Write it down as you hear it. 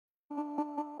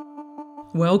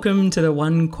Welcome to the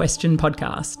One Question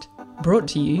podcast, brought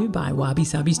to you by Wabi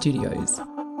Sabi Studios.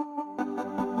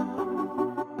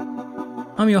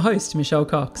 I'm your host, Michelle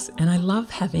Cox, and I love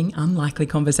having unlikely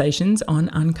conversations on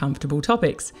uncomfortable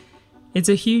topics. It's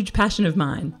a huge passion of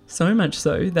mine, so much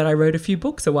so that I wrote a few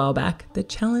books a while back that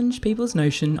challenge people's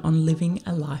notion on living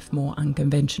a life more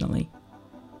unconventionally.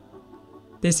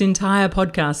 This entire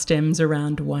podcast stems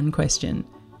around one question.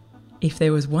 If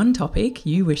there was one topic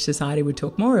you wish society would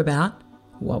talk more about,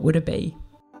 what would it be?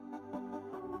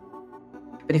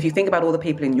 But if you think about all the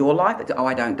people in your life that,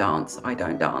 I don't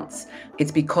dance.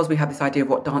 It's because we have this idea of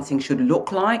what dancing should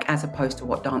look like as opposed to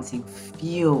what dancing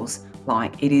feels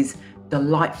like. It is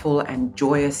delightful and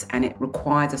joyous, and it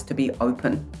requires us to be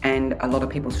open. And a lot of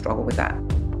people struggle with that.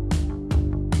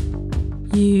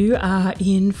 You are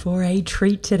in for a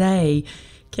treat today.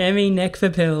 Kemi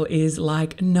Nekvapil is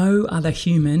like no other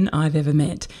human I've ever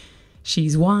met.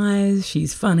 She's wise,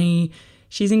 she's funny,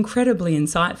 she's incredibly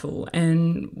insightful,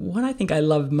 and what I think I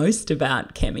love most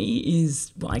about Kemi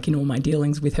is, like in all my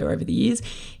dealings with her over the years,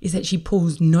 is that she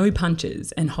pulls no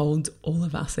punches and holds all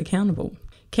of us accountable.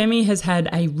 Kemi has had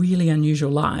a really unusual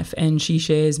life, and she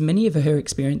shares many of her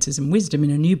experiences and wisdom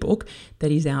in a new book that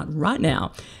is out right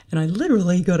now. And I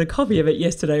literally got a copy of it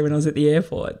yesterday when I was at the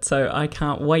airport, so I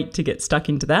can't wait to get stuck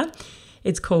into that.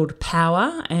 It's called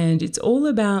Power, and it's all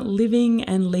about living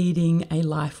and leading a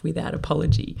life without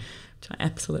apology, which I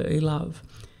absolutely love.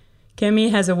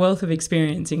 Kemi has a wealth of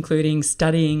experience, including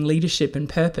studying leadership and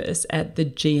purpose at the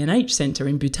G&H Centre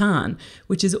in Bhutan,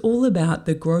 which is all about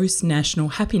the gross national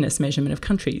happiness measurement of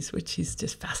countries, which is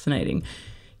just fascinating.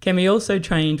 Kemi also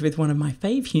trained with one of my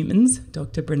fave humans,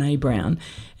 Dr. Brené Brown,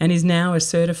 and is now a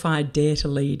certified Dare to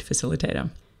Lead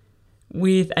facilitator.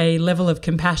 With a level of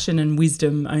compassion and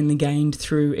wisdom only gained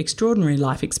through extraordinary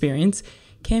life experience,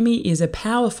 Kemi is a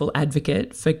powerful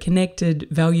advocate for connected,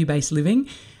 value-based living,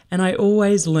 and I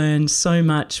always learn so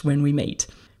much when we meet.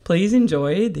 Please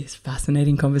enjoy this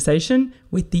fascinating conversation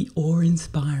with the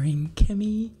awe-inspiring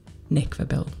Kemi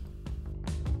Nekvapil.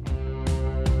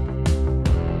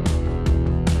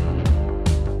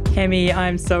 Kemi,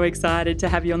 I'm so excited to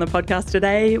have you on the podcast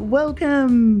today.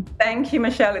 Welcome. Thank you,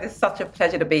 Michelle. It is such a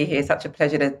pleasure to be here, such a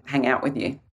pleasure to hang out with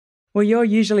you. Well, you're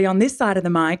usually on this side of the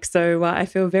mic, so I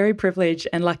feel very privileged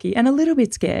and lucky and a little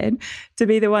bit scared to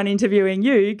be the one interviewing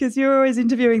you, because you're always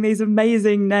interviewing these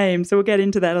amazing names. So we'll get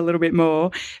into that a little bit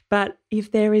more. But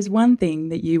if there is one thing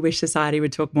that you wish society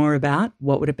would talk more about,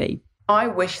 what would it be? I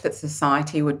wish that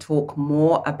society would talk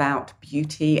more about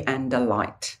beauty and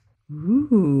delight.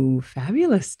 Ooh,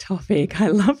 fabulous topic. I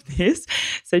love this.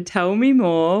 So tell me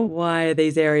more. Why are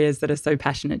these areas that are so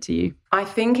passionate to you? I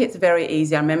think it's very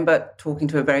easy. I remember talking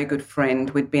to a very good friend.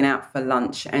 We'd been out for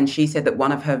lunch, and she said that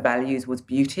one of her values was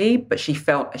beauty, but she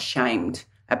felt ashamed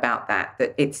about that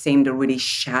it seemed a really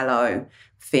shallow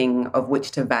thing of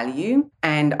which to value.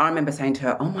 And I remember saying to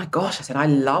her, oh my gosh, I said, I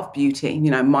love beauty,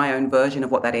 my own version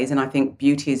of what that is. And I think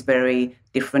beauty is very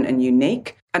different and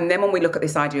unique. And then when we look at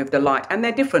this idea of delight, and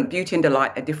they're different, beauty and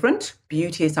delight are different.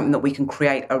 Beauty is something that we can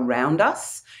create around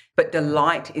us, but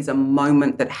delight is a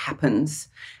moment that happens.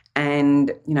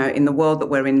 And, in the world that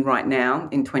we're in right now,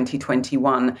 in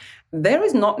 2021, there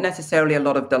is not necessarily a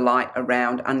lot of delight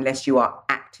around unless you are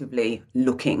actively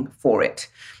looking for it.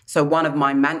 So one of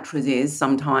my mantras is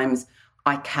sometimes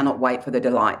I cannot wait for the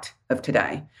delight of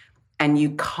today. And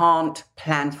you can't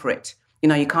plan for it.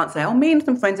 You can't say, me and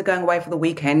some friends are going away for the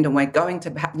weekend and we're going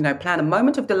to, plan a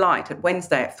moment of delight at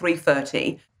Wednesday at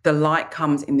 3:30. Delight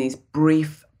comes in these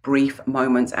brief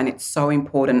moments. And it's so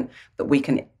important that we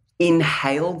can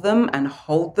inhale them and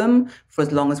hold them for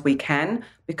as long as we can,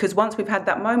 because once we've had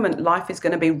that moment, life is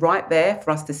going to be right there for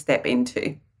us to step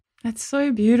into. That's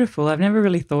so beautiful. I've never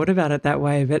really thought about it that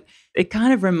way, but it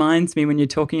kind of reminds me when you're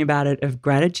talking about it of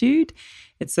gratitude.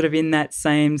 It's sort of in that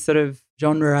same sort of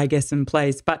genre, I guess, and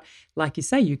place. But like you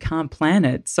say, you can't plan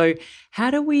it. So how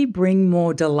do we bring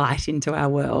more delight into our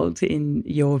world, in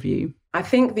your view? I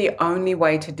think the only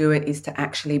way to do it is to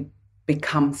actually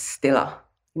become stiller.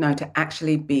 To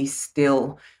actually be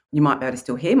still. You might be able to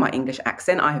still hear my English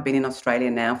accent. I have been in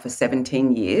Australia now for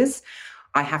 17 years.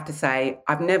 I have to say,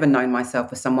 I've never known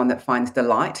myself as someone that finds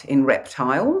delight in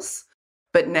reptiles.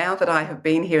 But now that I have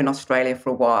been here in Australia for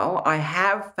a while, I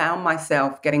have found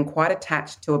myself getting quite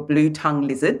attached to a blue-tongued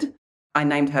lizard. I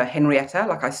named her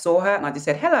Henrietta. I saw her and I just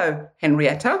said, hello,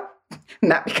 Henrietta.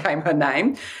 And that became her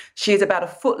name. She is about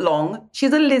 1 foot long.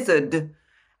 She's a lizard.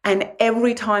 And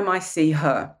every time I see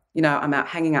her, I'm out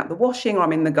hanging out the washing or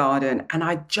I'm in the garden, and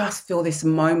I just feel this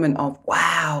moment of,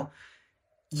 wow,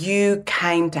 you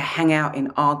came to hang out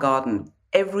in our garden.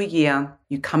 Every year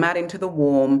you come out into the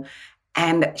warm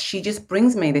And she just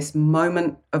brings me this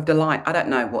moment of delight. I don't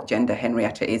know what gender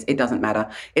Henrietta is. It doesn't matter.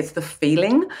 It's the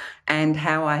feeling and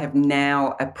how I have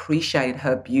now appreciated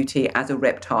her beauty as a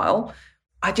reptile.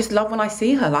 I just love when I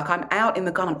see her. Like I'm out in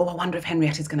the garden. Oh, I wonder if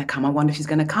Henrietta's going to come. I wonder if she's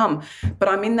going to come. But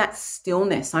I'm in that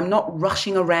stillness. I'm not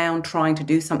rushing around trying to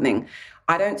do something.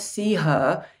 I don't see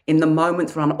her in the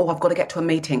moments where I'm, oh, I've got to get to a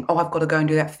meeting. Oh, I've got to go and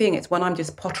do that thing. It's when I'm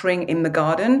just pottering in the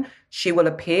garden, she will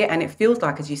appear. And it feels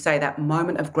like, as you say, that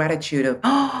moment of gratitude of,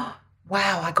 oh,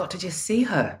 wow, I got to just see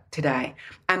her today.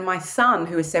 And my son,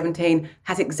 who is 17,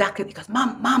 has exactly, he goes,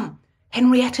 Mum,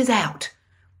 Henrietta's out.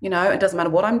 You know, it doesn't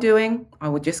matter what I'm doing. I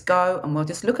will just go and we'll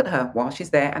just look at her while she's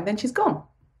there and then she's gone.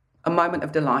 A moment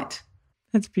of delight.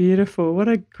 That's beautiful. What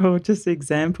a gorgeous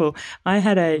example. I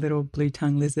had a little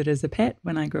blue-tongue lizard as a pet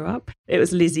when I grew up. It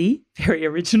was Lizzie, very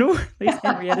original. At least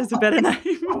Henrietta's a better name.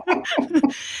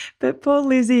 But poor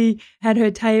Lizzie had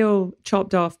her tail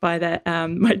chopped off by that.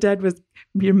 My dad was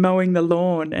mowing the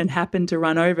lawn and happened to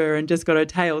run over and just got her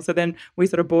tail. So then we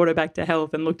sort of brought her back to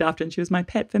health and looked after her, and she was my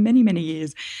pet for many, many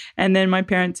years. And then my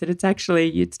parents said,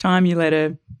 it's time you let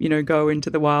her, go into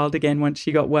the wild again once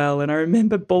she got well. And I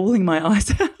remember bawling my eyes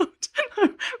out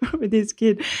with this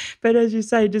kid. But as you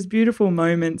say, just beautiful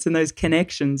moments and those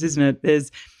connections, isn't it?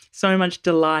 There's so much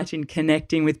delight in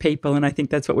connecting with people, and I think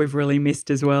that's what we've really missed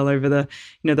as well over the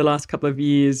last couple of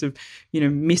years of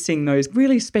missing those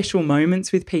really special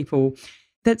moments with people.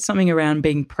 That's something around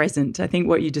being present. I think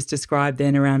what you just described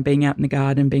then around being out in the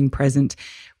garden, being present.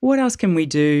 What else can we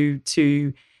do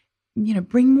to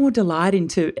bring more delight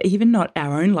into even not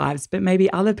our own lives, but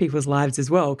maybe other people's lives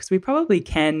as well? Because we probably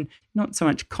can not so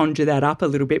much conjure that up a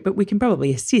little bit, but we can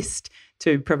probably assist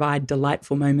to provide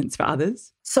delightful moments for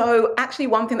others. So actually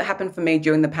one thing that happened for me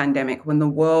during the pandemic, when the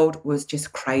world was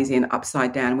just crazy and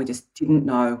upside down, we just didn't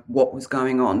know what was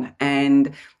going on.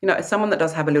 And, as someone that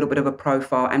does have a little bit of a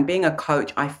profile and being a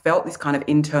coach, I felt this kind of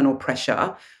internal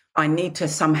pressure. I need to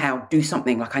somehow do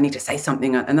something, like I need to say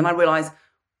something. And then I realized,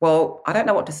 well, I don't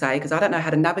know what to say because I don't know how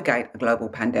to navigate a global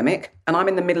pandemic, and I'm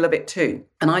in the middle of it too.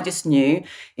 And I just knew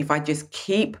if I just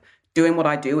keep doing what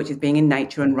I do, which is being in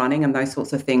nature and running and those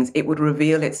sorts of things, it would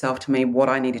reveal itself to me what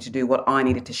I needed to do, what I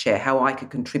needed to share, how I could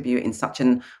contribute in such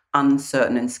an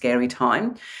uncertain and scary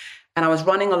time. And I was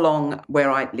running along where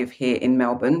I live here in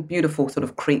Melbourne, beautiful sort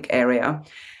of creek area.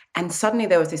 And suddenly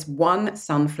there was this one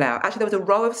sunflower. Actually, there was a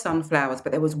row of sunflowers,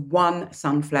 but there was one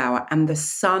sunflower, and the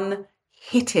sun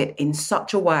hit it in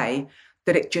such a way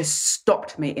that it just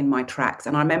stopped me in my tracks.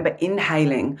 And I remember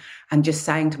inhaling and just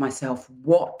saying to myself,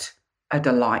 what a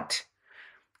delight.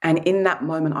 And in that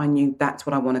moment, I knew that's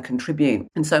what I want to contribute.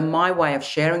 And so my way of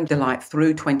sharing delight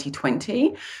through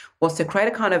 2020 was to create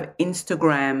a kind of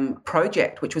Instagram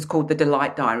project, which was called the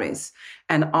Delight Diaries.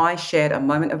 And I shared a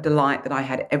moment of delight that I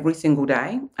had every single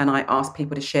day. And I asked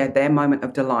people to share their moment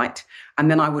of delight. And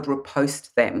then I would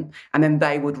repost them. And then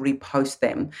they would repost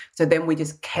them. So then we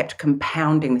just kept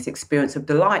compounding this experience of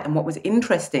delight. And what was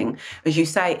interesting, as you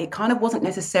say, it kind of wasn't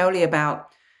necessarily about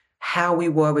how we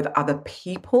were with other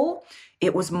people.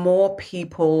 It was more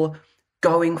people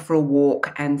going for a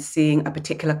walk and seeing a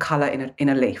particular colour in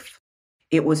a leaf.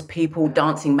 It was people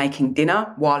dancing, making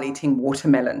dinner while eating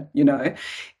watermelon,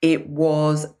 It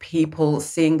was people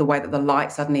seeing the way that the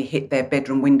light suddenly hit their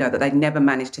bedroom window that they'd never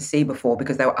managed to see before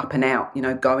because they were up and out,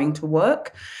 going to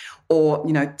work, or,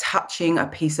 touching a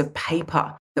piece of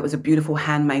paper that was a beautiful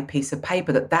handmade piece of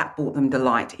paper that brought them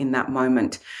delight in that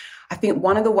moment. I think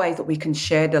one of the ways that we can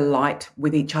share delight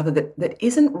with each other that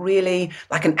isn't really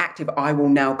like an active, I will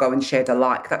now go and share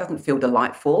delight. That doesn't feel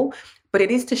delightful, but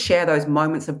it is to share those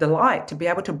moments of delight, to be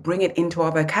able to bring it into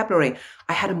our vocabulary.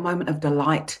 I had a moment of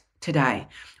delight today,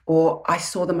 or I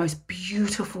saw the most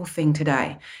beautiful thing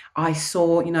today. I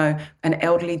saw, an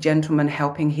elderly gentleman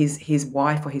helping his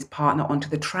wife or his partner onto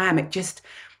the tram. It just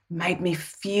made me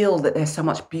feel that there's so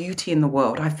much beauty in the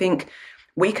world. I think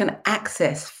we can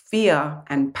access fear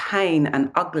and pain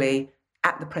and ugly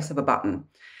at the press of a button.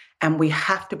 And we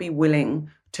have to be willing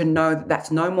to know that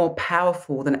that's no more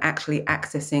powerful than actually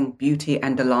accessing beauty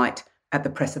and delight at the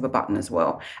press of a button as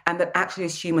well. And that actually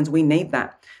as humans, we need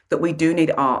that we do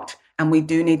need art and we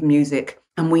do need music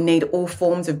and we need all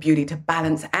forms of beauty to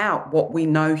balance out what we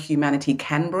know humanity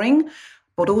can bring,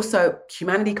 but also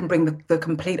humanity can bring the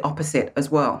complete opposite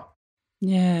as well.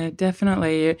 Yeah,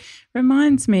 definitely. It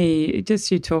reminds me,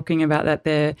 just you talking about that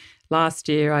there, last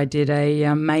year I did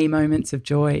a May Moments of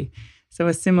Joy. So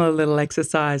a similar little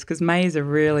exercise, because May is a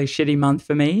really shitty month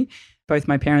for me. Both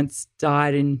my parents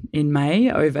died in May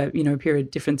over, a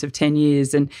period difference of 10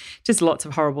 years and just lots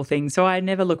of horrible things. So I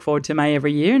never look forward to May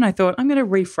every year. And I thought I'm going to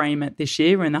reframe it this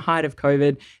year. We're in the height of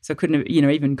COVID, so I couldn't have,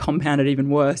 even compounded even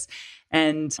worse.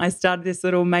 And I started this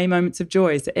little May Moments of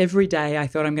Joy. So every day I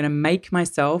thought I'm going to make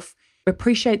myself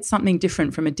appreciate something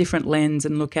different from a different lens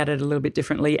and look at it a little bit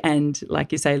differently. And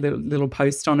like you say, little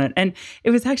post on it. And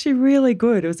it was actually really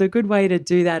good. It was a good way to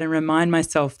do that and remind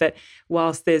myself that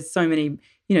whilst there's so many,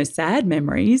 sad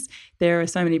memories, there are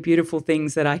so many beautiful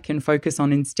things that I can focus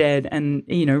on instead and,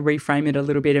 reframe it a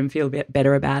little bit and feel a bit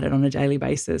better about it on a daily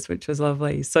basis, which was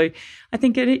lovely. So I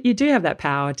think you do have that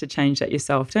power to change that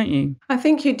yourself, don't you? I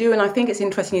think you do. And I think it's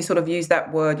interesting you sort of use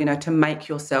that word, to make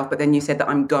yourself, but then you said that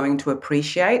I'm going to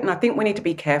appreciate. And I think we need to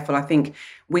be careful. I think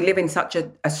we live in such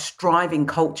a striving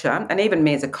culture. And even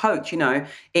me as a coach,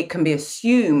 it can be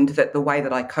assumed that the way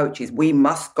that I coach is we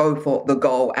must go for the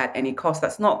goal at any cost.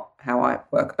 That's not how I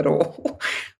work at all.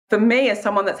 For me, as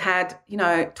someone that's had,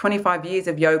 25 years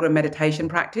of yoga and meditation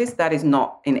practice, that is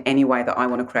not in any way that I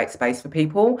want to create space for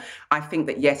people. I think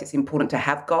that, yes, it's important to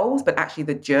have goals, but actually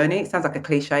the journey, it sounds like a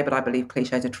cliche, but I believe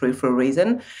cliches are true for a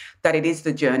reason, that it is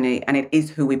the journey and it is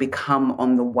who we become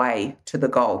on the way to the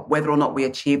goal. Whether or not we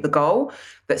achieve the goal,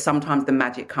 that sometimes the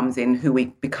magic comes in who we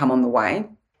become on the way.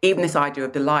 Even this idea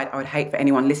of delight, I would hate for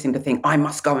anyone listening to think, I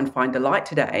must go and find delight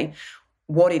today.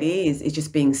 What it is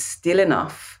just being still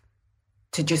enough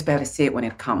to just be able to see it when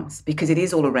it comes, because it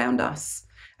is all around us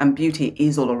and beauty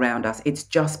is all around us. It's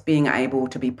just being able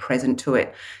to be present to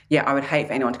it. Yeah, I would hate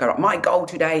for anyone to go, my goal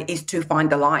today is to find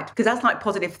delight, because that's like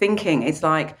positive thinking. It's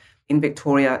like in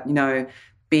Victoria,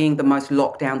 being the most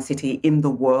locked down city in the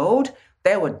world,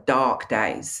 there were dark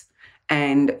days.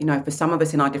 And, for some of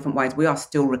us in our different ways, we are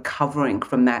still recovering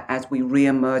from that as we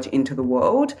re-emerge into the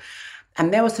world.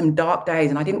 And there were some dark days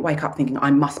and I didn't wake up thinking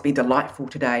I must be delightful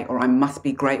today or I must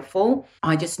be grateful.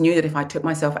 I just knew that if I took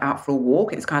myself out for a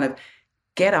walk, it's kind of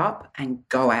get up and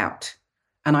go out.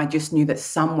 And I just knew that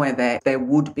somewhere there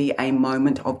would be a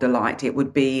moment of delight. It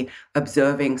would be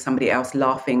observing somebody else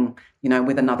laughing,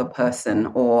 with another person,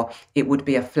 or it would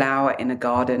be a flower in a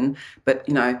garden. But,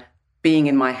 being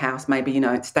in my house, maybe,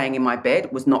 staying in my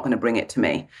bed was not going to bring it to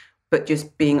me. But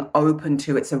just being open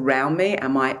to it's around me,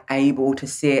 am I able to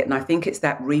see it? And I think it's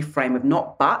that reframe of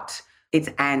not but, it's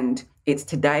and. It's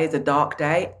today is a dark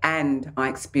day and I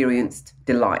experienced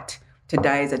delight.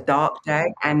 Today is a dark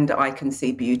day and I can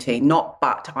see beauty. Not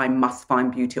but I must find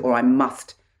beauty or I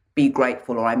must be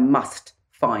grateful or I must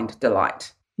find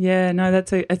delight. Yeah, no,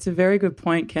 that's a very good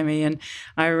point, Kemi. And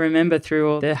I remember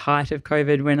through all the height of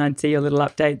COVID when I'd see your little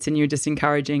updates and you were just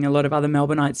encouraging a lot of other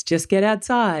Melbourneites, just get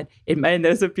outside. And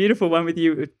there's a beautiful one with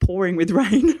you pouring with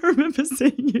rain. I remember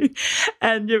seeing you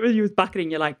and you was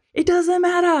bucketing. You're like, it doesn't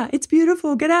matter. It's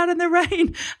beautiful. Get out in the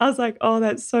rain. I was like, oh,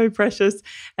 that's so precious.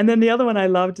 And then the other one I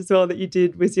loved as well that you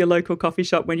did was your local coffee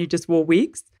shop when you just wore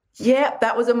wigs. Yeah,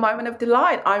 that was a moment of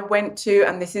delight. I went to,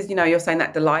 and this is, you're saying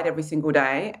that delight every single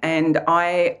day. And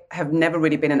I have never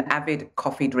really been an avid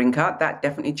coffee drinker. That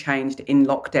definitely changed in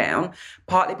lockdown,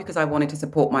 partly because I wanted to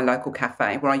support my local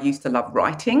cafe where I used to love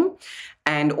writing.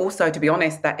 And also, to be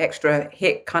honest, that extra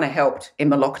hit kind of helped in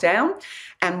the lockdown.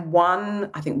 And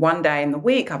one day in the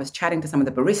week, I was chatting to some of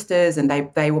the baristas and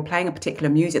they were playing a particular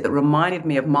music that reminded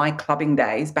me of my clubbing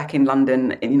days back in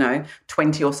London,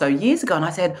 20 or so years ago. And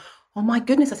I said, oh my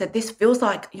goodness, I said, this feels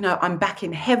like, I'm back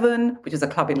in heaven, which is a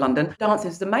club in London. Dance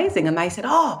is amazing. And they said,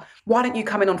 oh, why don't you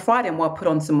come in on Friday and we'll put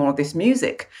on some more of this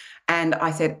music? And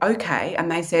I said, okay.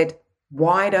 And they said,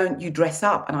 why don't you dress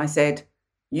up? And I said,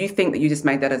 you think that you just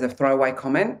made that as a throwaway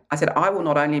comment? I said, I will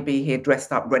not only be here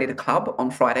dressed up, ready to club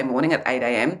on Friday morning at 8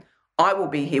 a.m., I will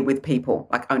be here with people,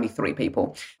 like only 3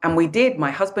 people. And we did, my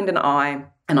husband and I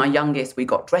and our youngest, we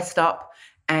got dressed up.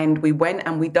 And we went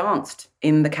and we danced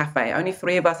in the cafe. Only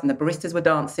 3 of us and the baristas were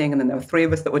dancing and then there were 3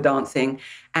 of us that were dancing.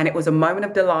 And it was a moment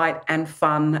of delight and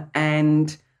fun.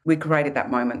 And we created that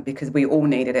moment because we all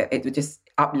needed it. It just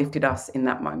uplifted us in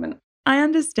that moment. I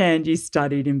understand you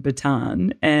studied in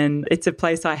Bhutan and it's a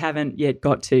place I haven't yet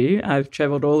got to. I've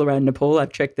travelled all around Nepal.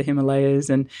 I've trekked the Himalayas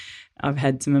and I've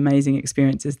had some amazing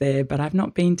experiences there, but I've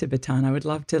not been to Bhutan. I would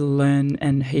love to learn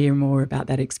and hear more about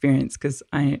that experience because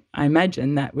I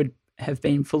imagine that would have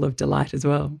been full of delight as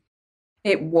well.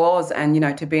 It was. And,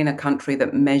 to be in a country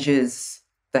that measures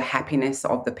the happiness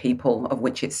of the people of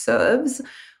which it serves,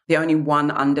 the only one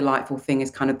undelightful thing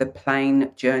is kind of the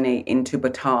plane journey into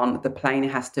Bhutan. The plane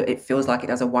it feels like it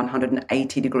does a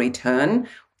 180-degree turn,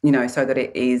 so that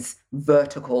it is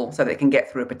vertical, so that it can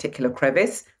get through a particular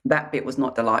crevice. That bit was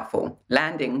not delightful.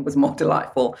 Landing was more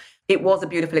delightful. It was a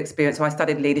beautiful experience. So I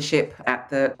studied leadership at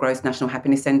the Gross National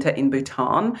Happiness Centre in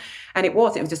Bhutan. And it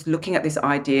was just looking at this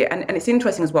idea. And it's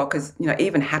interesting as well, because,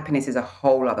 even happiness is a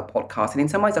whole other podcast and in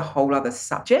some ways a whole other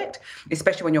subject,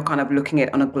 especially when you're kind of looking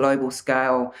at on a global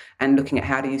scale and looking at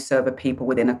how do you serve a people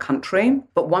within a country.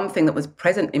 But one thing that was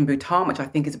present in Bhutan, which I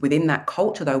think is within that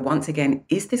culture, though, once again,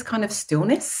 is this kind of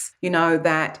stillness,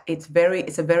 that it's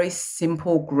a very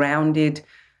simple, grounded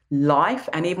life.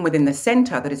 And even within the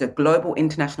centre, that is a global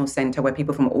international centre where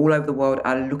people from all over the world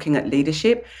are looking at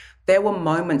leadership, there were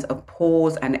moments of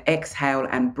pause and exhale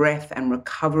and breath and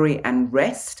recovery and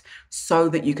rest so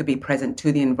that you could be present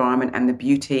to the environment and the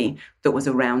beauty that was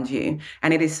around you.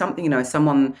 And it is something,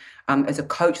 someone as a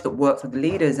coach that works with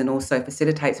leaders and also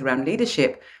facilitates around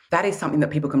leadership, that is something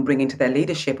that people can bring into their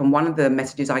leadership. And one of the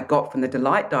messages I got from the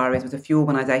Delight Diaries was a few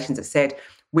organisations that said,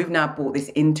 we've now brought this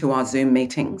into our Zoom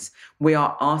meetings. We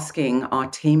are asking our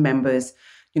team members,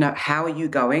 how are you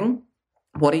going?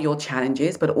 What are your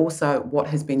challenges? But also, what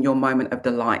has been your moment of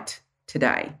delight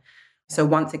today? So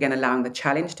once again, allowing the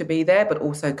challenge to be there, but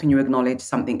also can you acknowledge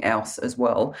something else as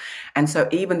well? And so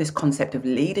even this concept of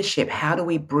leadership, how do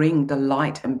we bring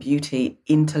delight and beauty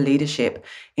into leadership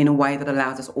in a way that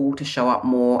allows us all to show up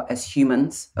more as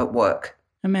humans at work?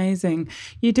 Amazing.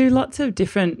 You do lots of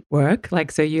different work.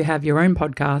 So you have your own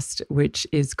podcast, which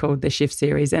is called The Shift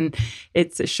Series. And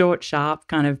it's a short, sharp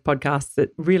kind of podcast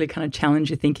that really kind of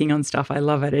challenge your thinking on stuff. I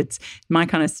love it. It's my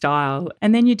kind of style.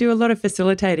 And then you do a lot of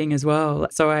facilitating as well.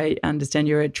 So I understand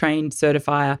you're a trained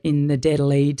certifier in the Dare to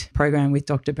Lead program with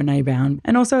Dr. Brene Brown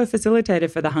and also a facilitator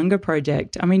for the Hunger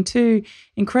Project. I mean, two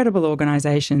incredible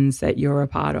organisations that you're a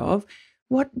part of.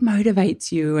 What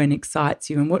motivates you and excites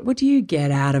you, and what do you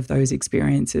get out of those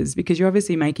experiences? Because you're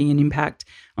obviously making an impact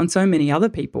on so many other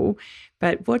people,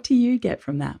 but what do you get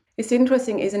from that? It's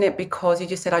interesting, isn't it? Because you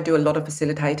just said I do a lot of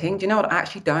facilitating. Do you know what? I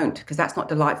actually don't, because that's not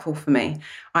delightful for me.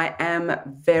 I am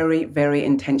very, very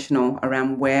intentional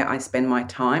around where I spend my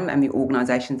time and the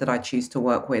organisations that I choose to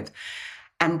work with.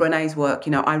 And Brene's work,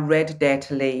 I read Dare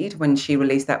to Lead when she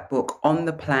released that book on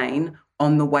the plane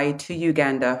on the way to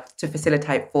Uganda to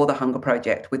facilitate for the Hunger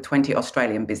Project with 20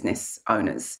 Australian business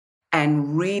owners.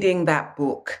 And reading that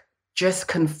book just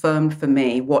confirmed for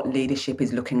me what leadership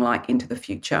is looking like into the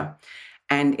future.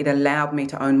 And it allowed me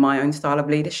to own my own style of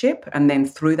leadership. And then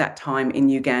through that time in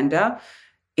Uganda,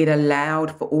 it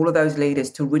allowed for all of those leaders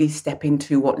to really step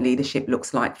into what leadership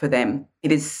looks like for them.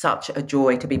 It is such a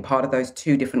joy to be part of those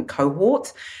two different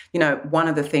cohorts. One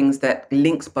of the things that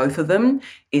links both of them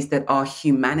is that our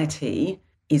humanity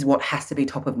is what has to be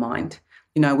top of mind.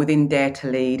 Within Dare to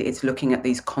Lead, it's looking at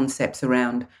these concepts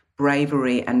around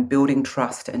bravery and building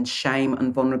trust and shame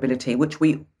and vulnerability, which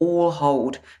we all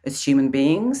hold as human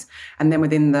beings. And then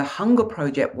within the Hunger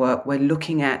Project work, we're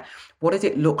looking at what does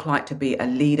it look like to be a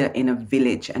leader in a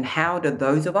village, and how do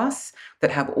those of us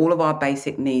that have all of our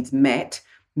basic needs met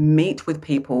meet with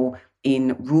people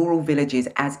in rural villages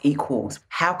as equals?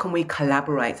 How can we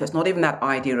collaborate? So it's not even that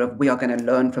idea of we are going to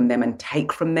learn from them and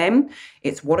take from them.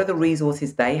 It's what are the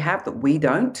resources they have that we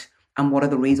don't? And what are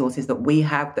the resources that we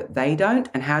have that they don't?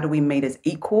 And how do we meet as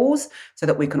equals so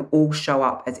that we can all show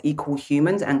up as equal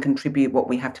humans and contribute what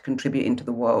we have to contribute into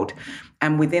the world?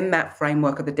 And within that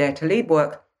framework of the Dare to Lead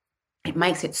work, it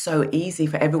makes it so easy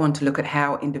for everyone to look at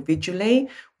how individually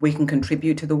we can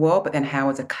contribute to the world, but then how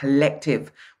as a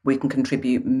collective we can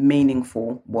contribute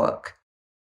meaningful work.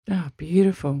 Oh,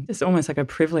 beautiful. It's almost like a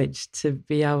privilege to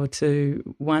be able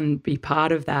to, one, be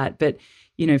part of that, but,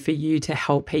 for you to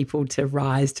help people to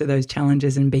rise to those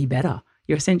challenges and be better.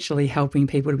 You're essentially helping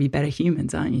people to be better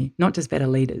humans, aren't you? Not just better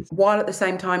leaders. While at the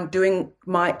same time doing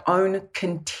my own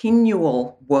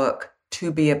continual work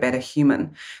to be a better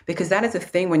human. Because that is a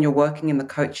thing when you're working in the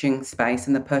coaching space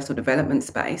and the personal development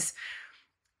space.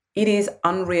 It is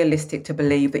unrealistic to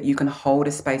believe that you can hold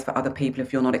a space for other people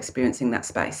if you're not experiencing that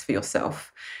space for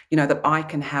yourself. That I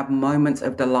can have moments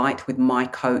of delight with my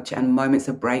coach and moments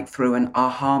of breakthrough and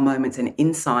aha moments and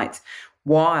insights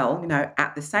while,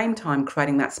 at the same time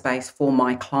creating that space for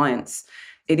my clients.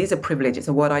 It is a privilege. It's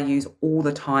a word I use all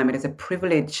the time. It is a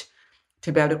privilege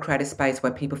to be able to create a space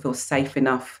where people feel safe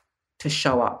enough to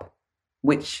show up,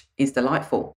 which is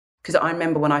delightful. Because I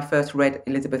remember when I first read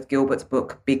Elizabeth Gilbert's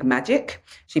book, Big Magic,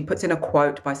 she puts in a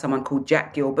quote by someone called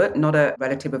Jack Gilbert, not a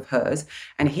relative of hers,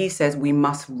 and he says, we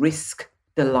must risk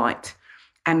delight.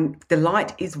 And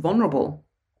delight is vulnerable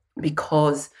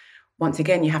because, once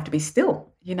again, you have to be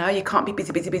still. You can't be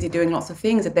busy doing lots of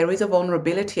things. That there is a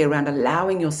vulnerability around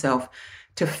allowing yourself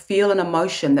to feel an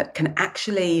emotion that can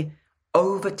actually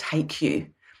overtake you.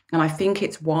 And I think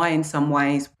it's why in some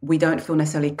ways we don't feel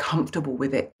necessarily comfortable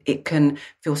with it. It can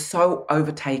feel so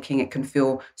overtaking, it can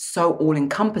feel so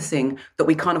all-encompassing that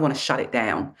we kind of want to shut it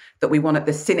down, that we want it,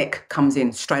 the cynic comes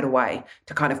in straight away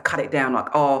to kind of cut it down like,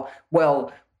 oh,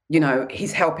 well,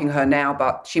 he's helping her now,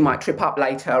 but she might trip up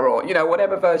later, or,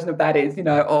 whatever version of that is,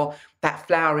 or that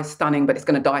flower is stunning, but it's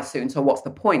going to die soon. So what's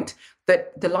the point?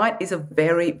 That delight is a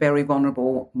very, very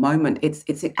vulnerable moment. It's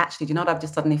actually, do you know what I've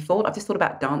just suddenly thought? I've just thought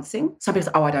about dancing. Some people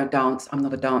say, oh, I don't dance. I'm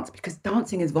not a dancer, because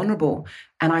dancing is vulnerable.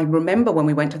 And I remember when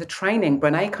we went to the training,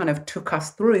 Brene kind of took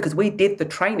us through, because we did the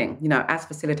training, as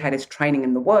facilitators training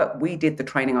in the work, we did the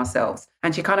training ourselves.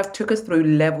 And she kind of took us through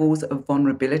levels of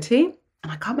vulnerability.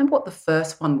 And I can't remember what the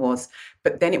first one was,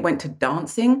 but then it went to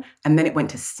dancing and then it went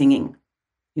to singing,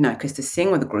 because to sing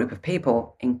with a group of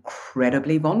people,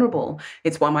 incredibly vulnerable.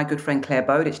 It's why my good friend Claire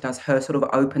Bowditch does her sort of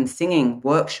open singing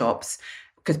workshops,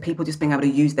 because people just being able to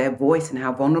use their voice and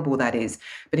how vulnerable that is.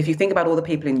 But if you think about all the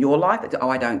people in your life that, oh,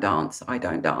 I don't dance.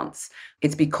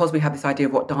 It's because we have this idea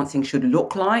of what dancing should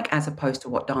look like as opposed to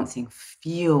what dancing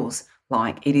feels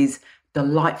like. It is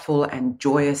delightful and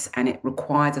joyous, and it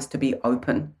requires us to be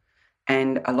open.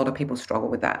 And a lot of people struggle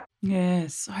with that. Yeah,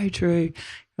 so true.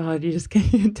 God, you just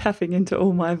keep tapping into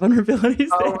all my vulnerabilities.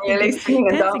 Oh, really? Singing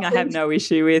and dancing, I have no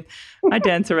issue with. I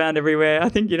dance around everywhere. I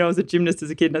think, I was a gymnast as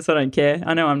a kid, so I don't care.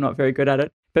 I know I'm not very good at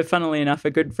it. But funnily enough, a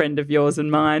good friend of yours and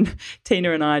mine,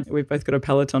 Tina and I, we've both got a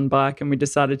Peloton bike, and we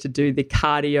decided to do the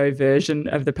cardio version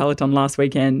of the Peloton last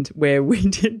weekend, where we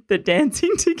did the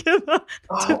dancing together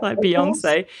to like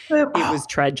Beyonce. It was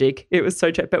tragic. It was so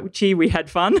tragic. But gee, we had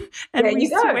fun and we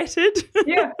sweated.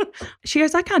 Yeah. She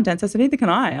goes, I can't dance. I said, neither can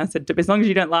I. I said, as long as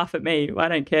you don't laugh at me, I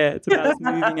don't care. It's about us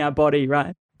moving our body,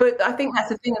 right? But I think that's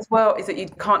the thing as well, is that you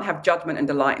can't have judgment and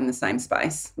delight in the same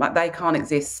space. Like, they can't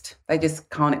exist. They just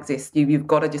can't exist. You've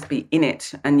got to just be in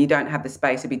it, and you don't have the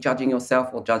space to be judging yourself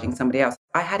or judging somebody else.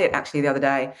 I had it actually the other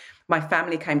day. My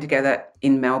family came together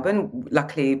in Melbourne.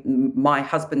 Luckily, my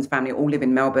husband's family all live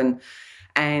in Melbourne,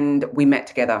 and we met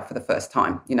together for the first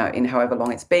time, in however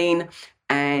long it's been.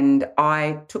 And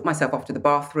I took myself off to the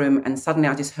bathroom, and suddenly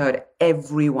I just heard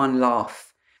everyone laugh.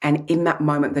 And in that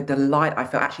moment, the delight I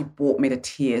felt actually brought me to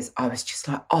tears. I was just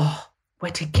like, oh,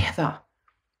 we're together.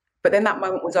 But then that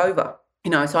moment was over,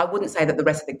 so I wouldn't say that the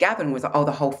rest of the gathering was like, oh,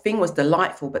 the whole thing was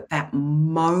delightful, but that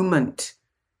moment,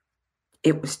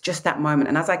 it was just that moment.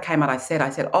 And as I came out, I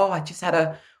said, oh, I just had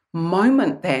a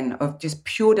moment then of just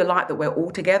pure delight that we're all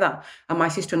together. And my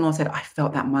sister-in-law said, I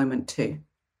felt that moment too.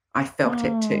 I felt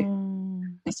it too.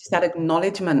 It's just that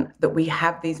acknowledgement that we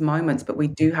have these moments, but we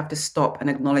do have to stop and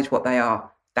acknowledge what they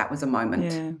are. That was a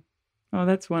moment. Yeah. Oh,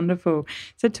 that's wonderful.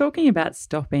 So talking about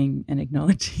stopping and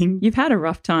acknowledging, you've had a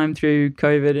rough time through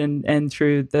COVID and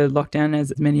through the lockdown,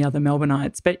 as many other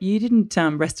Melbourneites, but you didn't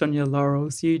rest on your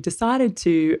laurels. You decided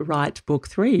to write book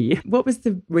 3. What was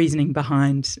the reasoning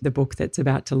behind the book that's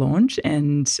about to launch?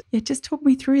 And just talk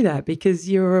me through that, because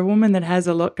you're a woman that has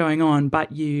a lot going on,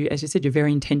 but you, as you said, you're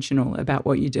very intentional about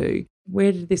what you do.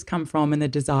 Where did this come from, and the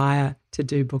desire to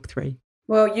do book 3?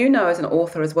 Well, as an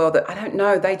author as well, that I don't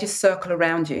know, they just circle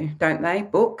around you, don't they?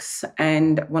 Books.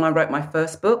 And when I wrote my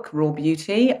first book, Raw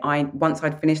Beauty, once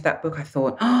I'd finished that book, I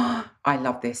thought, oh, I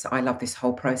love this. I love this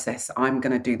whole process. I'm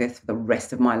going to do this for the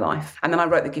rest of my life. And then I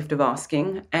wrote The Gift of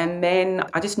Asking. And then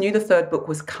I just knew the third book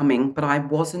was coming, but I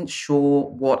wasn't sure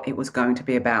what it was going to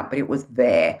be about, but it was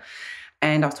there.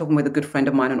 And I was talking with a good friend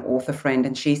of mine, an author friend,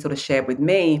 and she sort of shared with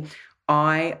me,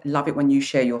 I love it when you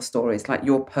share your stories, like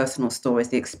your personal stories,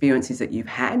 the experiences that you've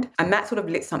had. And that sort of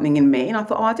lit something in me. And I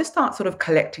thought, I'll just start sort of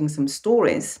collecting some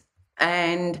stories.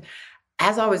 And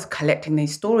as I was collecting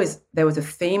these stories, there was a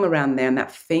theme around there. And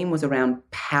that theme was around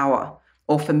power,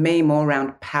 or for me, more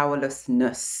around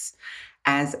powerlessness.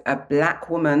 As a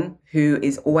Black woman who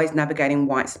is always navigating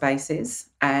white spaces,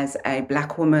 as a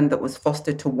Black woman that was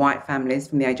fostered to white families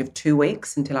from the age of 2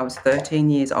 weeks until I was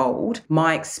 13 years old,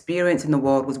 my experience in the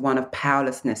world was one of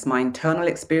powerlessness, my internal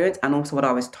experience, and also what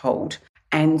I was told.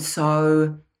 And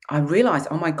so I realized,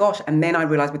 oh my gosh, and then I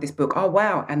realized with this book, oh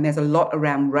wow, and there's a lot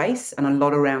around race and a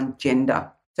lot around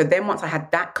gender. So then once I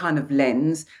had that kind of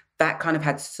lens, that kind of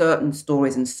had certain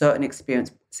stories and certain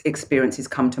experiences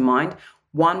come to mind.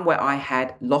 One where I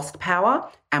had lost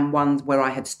power, and ones where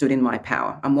I had stood in my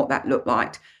power, and what that looked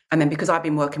like. And then because I've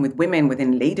been working with women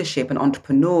within leadership and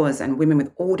entrepreneurs and women with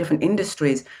all different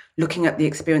industries, looking at the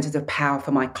experiences of power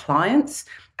for my clients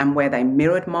and where they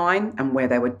mirrored mine and where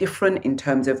they were different in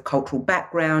terms of cultural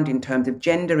background, in terms of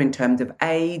gender, in terms of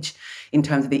age, in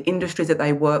terms of the industries that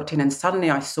they worked in. And suddenly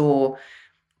I saw,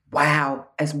 wow,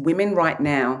 as women right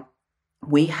now,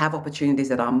 We have opportunities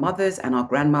that our mothers and our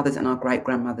grandmothers and our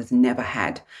great-grandmothers never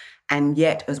had. And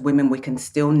yet, as women, we can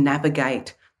still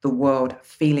navigate the world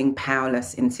feeling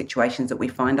powerless in situations that we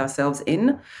find ourselves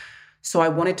in. So I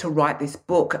wanted to write this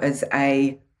book as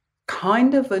a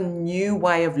kind of a new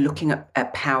way of looking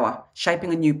at power,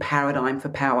 shaping a new paradigm for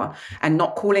power, and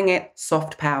not calling it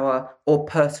soft power or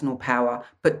personal power,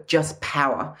 but just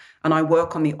power. And I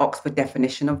work on the Oxford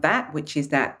definition of that, which is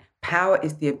that power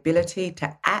is the ability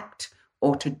to act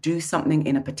or to do something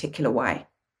in a particular way.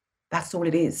 That's all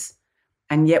it is.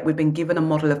 And yet we've been given a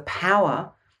model of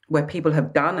power where people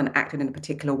have done and acted in a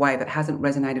particular way that hasn't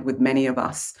resonated with many of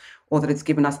us, or that it's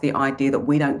given us the idea that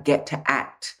we don't get to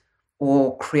act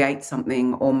or create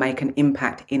something or make an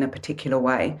impact in a particular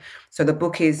way. So the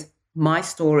book is my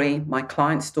story, my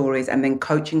client stories, and then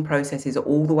coaching processes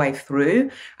all the way through.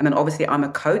 And then obviously I'm a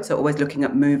coach, so always looking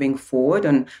at moving forward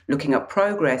and looking at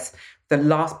progress. The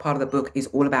last part of the book is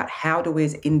all about how do we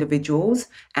as individuals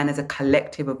and as a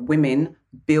collective of women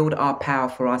build our power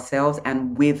for ourselves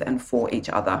and with and for each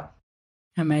other.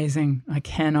 Amazing. I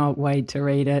cannot wait to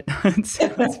read it. It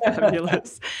sounds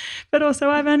fabulous. But also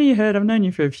I've known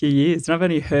you for a few years, and I've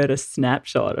only heard a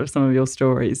snapshot of some of your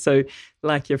stories. So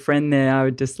like your friend there, I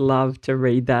would just love to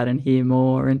read that and hear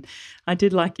more. And I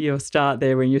did like your start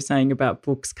there when you're saying about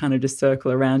books kind of just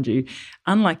circle around you.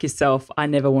 Unlike yourself, I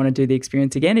never want to do the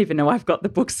experience again, even though I've got the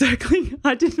book circling.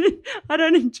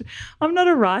 I'm not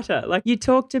a writer. Like you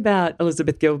talked about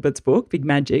Elizabeth Gilbert's book, Big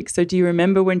Magic. So do you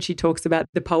remember when she talks about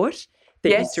the poet that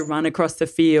Yes. used to run across the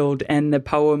field and the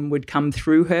poem would come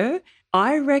through her?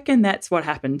 I reckon that's what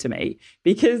happened to me,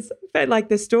 because like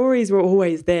the stories were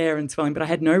always there and swelling, but I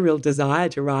had no real desire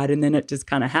to write, and then it just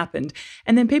kind of happened.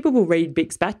 And then people will read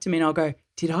bits back to me and I'll go,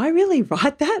 did I really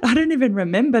write that? I don't even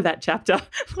remember that chapter.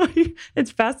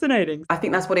 It's fascinating. I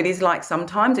think that's what it is like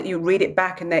sometimes, that you read it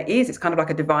back and it's kind of like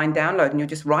a divine download, and you're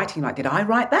just writing like, did I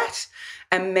write that?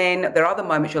 And then there are other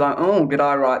moments you're like, oh, did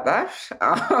I write that?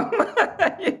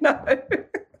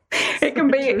 It can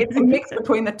be, it's a mix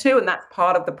between the two, and that's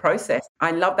part of the process.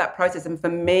 I love that process. And for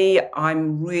me,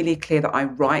 I'm really clear that I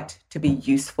write to be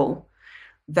useful,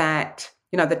 that,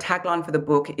 the tagline for the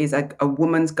book is a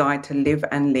woman's guide to live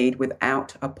and lead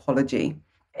without apology.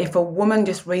 If a woman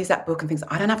just reads that book and thinks,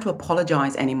 I don't have to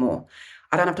apologize anymore.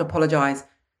 I don't have to apologize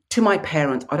to my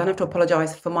parents. I don't have to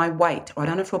apologize for my weight. Or I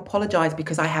don't have to apologize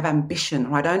because I have ambition.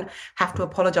 Or I don't have to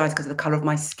apologize because of the color of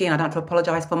my skin. I don't have to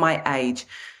apologize for my age.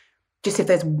 Just if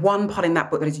there's one part in that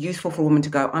book that is useful for a woman to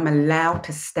go, I'm allowed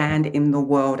to stand in the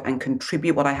world and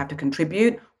contribute what I have to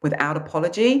contribute without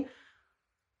apology,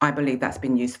 I believe that's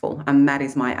been useful. And that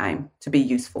is my aim, to be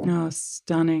useful. Oh,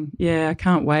 stunning. Yeah, I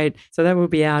can't wait. So that will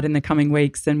be out in the coming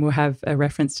weeks, and we'll have a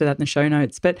reference to that in the show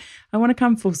notes. But I want to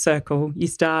come full circle. You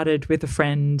started with a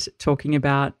friend talking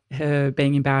about her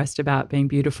being embarrassed about being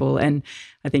beautiful. And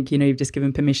I think, you've just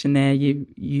given permission there.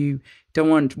 You don't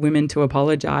want women to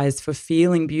apologize for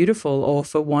feeling beautiful or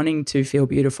for wanting to feel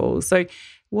beautiful. So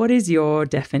what is your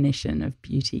definition of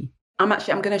beauty? I'm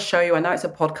going to show you, I know it's a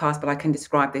podcast, but I can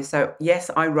describe this. So yes,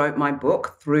 I wrote my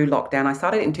book through lockdown. I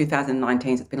started in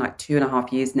 2019, so it's been like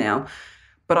 2.5 years now.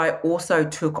 But I also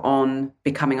took on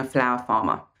becoming a flower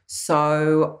farmer.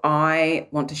 So I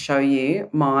want to show you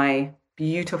my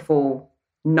beautiful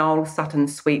Noel Sutton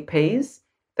sweet peas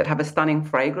that have a stunning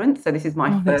fragrance. So this is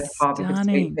my first harvest of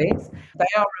sweet peas. They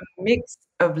are a mix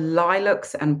of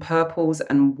lilacs and purples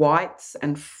and whites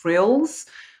and frills.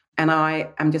 And I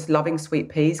am just loving sweet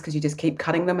peas because you just keep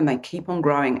cutting them and they keep on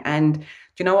growing. And do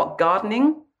you know what?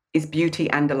 Gardening is beauty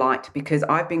and delight, because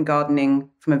I've been gardening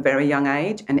from a very young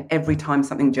age, and every time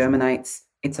something germinates,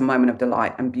 it's a moment of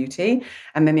delight and beauty.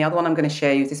 And then the other one I'm going to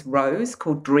share you is this rose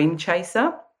called Dream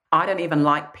Chaser. I don't even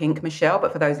like pink, Michelle,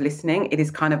 but for those listening, it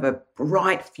is kind of a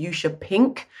bright fuchsia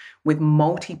pink with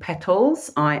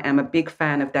multi-petals. I am a big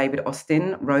fan of David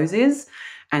Austin roses.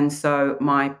 And so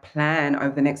my plan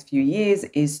over the next few years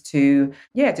is to,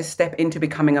 just step into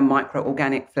becoming a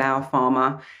micro-organic flower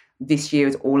farmer. This year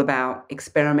is all about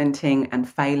experimenting and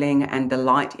failing and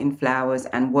delight in flowers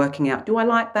and working out, do I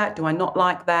like that? Do I not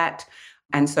like that?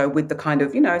 And so with the kind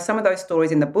of, some of those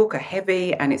stories in the book are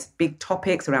heavy, and it's big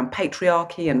topics around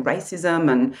patriarchy and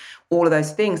racism and all of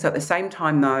those things. So at the same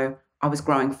time, though, I was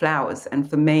growing flowers. And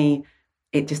for me,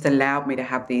 it just allowed me to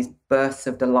have these bursts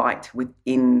of delight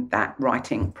within that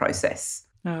writing process.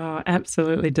 Oh,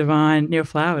 absolutely divine. Your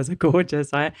flowers are gorgeous.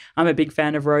 I'm a big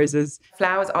fan of roses.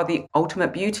 Flowers are the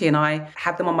ultimate beauty, and I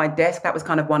have them on my desk. That was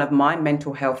kind of one of my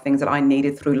mental health things that I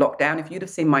needed through lockdown. If you'd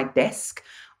have seen my desk,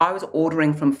 I was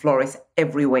ordering from florists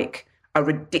every week a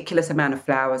ridiculous amount of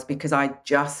flowers because I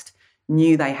just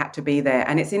knew they had to be there.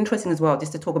 And it's interesting as well,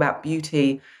 just to talk about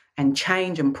beauty and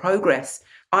change and progress.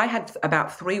 I had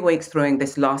about 3 weeks during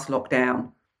this last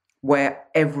lockdown where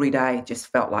every day just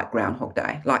felt like Groundhog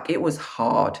Day. Like, it was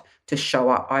hard to show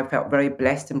up. I felt very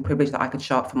blessed and privileged that I could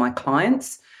show up for my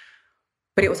clients,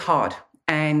 but it was hard.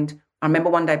 And I remember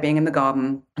one day being in the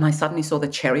garden and I suddenly saw the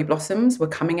cherry blossoms were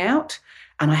coming out.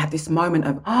 And I had this moment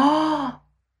of,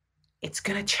 it's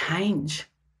going to change.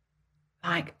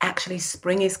 Like, actually,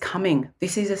 spring is coming.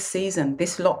 This is a season.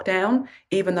 This lockdown,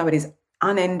 even though it is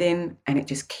unending and it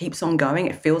just keeps on going,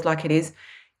 it feels like it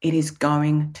is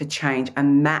going to change.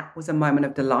 And that was a moment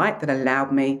of delight that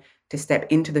allowed me to step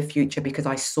into the future because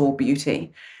I saw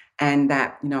beauty. And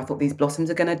that, I thought these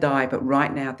blossoms are going to die, but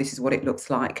right now, this is what it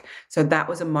looks like. So that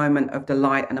was a moment of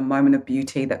delight and a moment of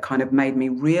beauty that kind of made me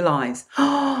realize,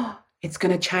 it's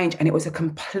going to change. And it was a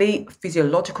complete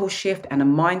physiological shift and a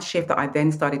mind shift that I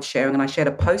then started sharing. And I shared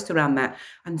a post around that.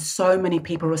 And so many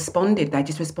people responded. They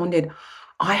just responded,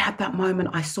 I had that moment.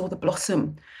 I saw the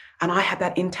blossom and I had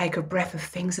that intake of breath of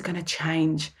things are going to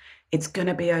change. It's going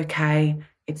to be okay.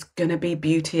 It's going to be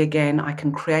beauty again. I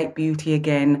can create beauty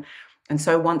again. And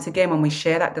so once again, when we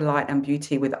share that delight and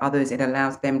beauty with others, it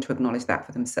allows them to acknowledge that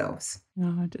for themselves.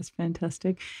 Oh, just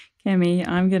fantastic. Cami,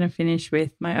 I'm going to finish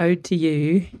with my ode to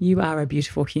you. You are a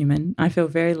beautiful human. I feel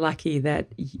very lucky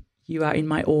that you are in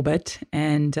my orbit,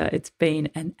 and it's been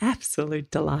an absolute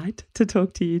delight to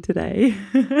talk to you today.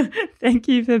 Thank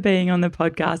you for being on the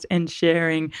podcast and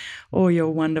sharing all your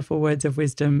wonderful words of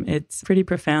wisdom. It's pretty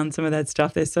profound, some of that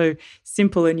stuff. They're so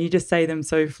simple and you just say them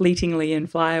so fleetingly and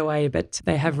fly away, but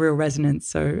they have real resonance.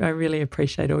 So I really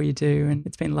appreciate all you do, and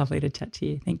it's been lovely to chat to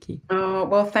you. Thank you. Oh,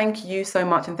 well, thank you so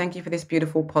much, and thank you for this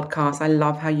beautiful podcast. I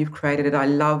love how you've created it. I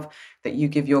love that you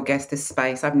give your guests this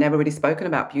space. I've never really spoken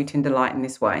about beauty and delight in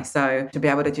this way. So to be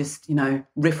able to just,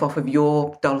 riff off of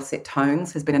your dulcet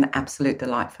tones has been an absolute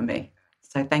delight for me.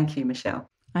 So thank you, Michelle.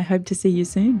 I hope to see you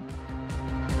soon.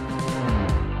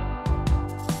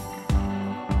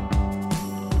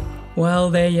 Well,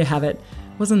 there you have it.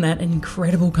 Wasn't that an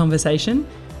incredible conversation?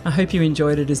 I hope you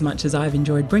enjoyed it as much as I've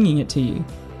enjoyed bringing it to you.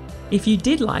 If you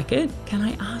did like it, can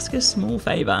I ask a small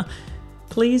favour?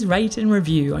 Please rate and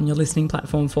review on your listening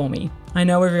platform for me. I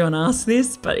know everyone asks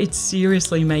this, but it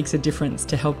seriously makes a difference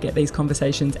to help get these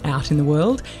conversations out in the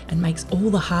world and makes all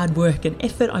the hard work and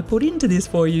effort I put into this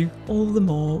for you all the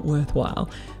more worthwhile.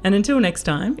 And until next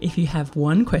time, if you have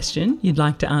one question you'd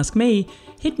like to ask me,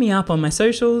 hit me up on my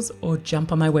socials or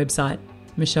jump on my website,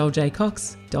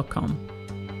 michellejcox.com.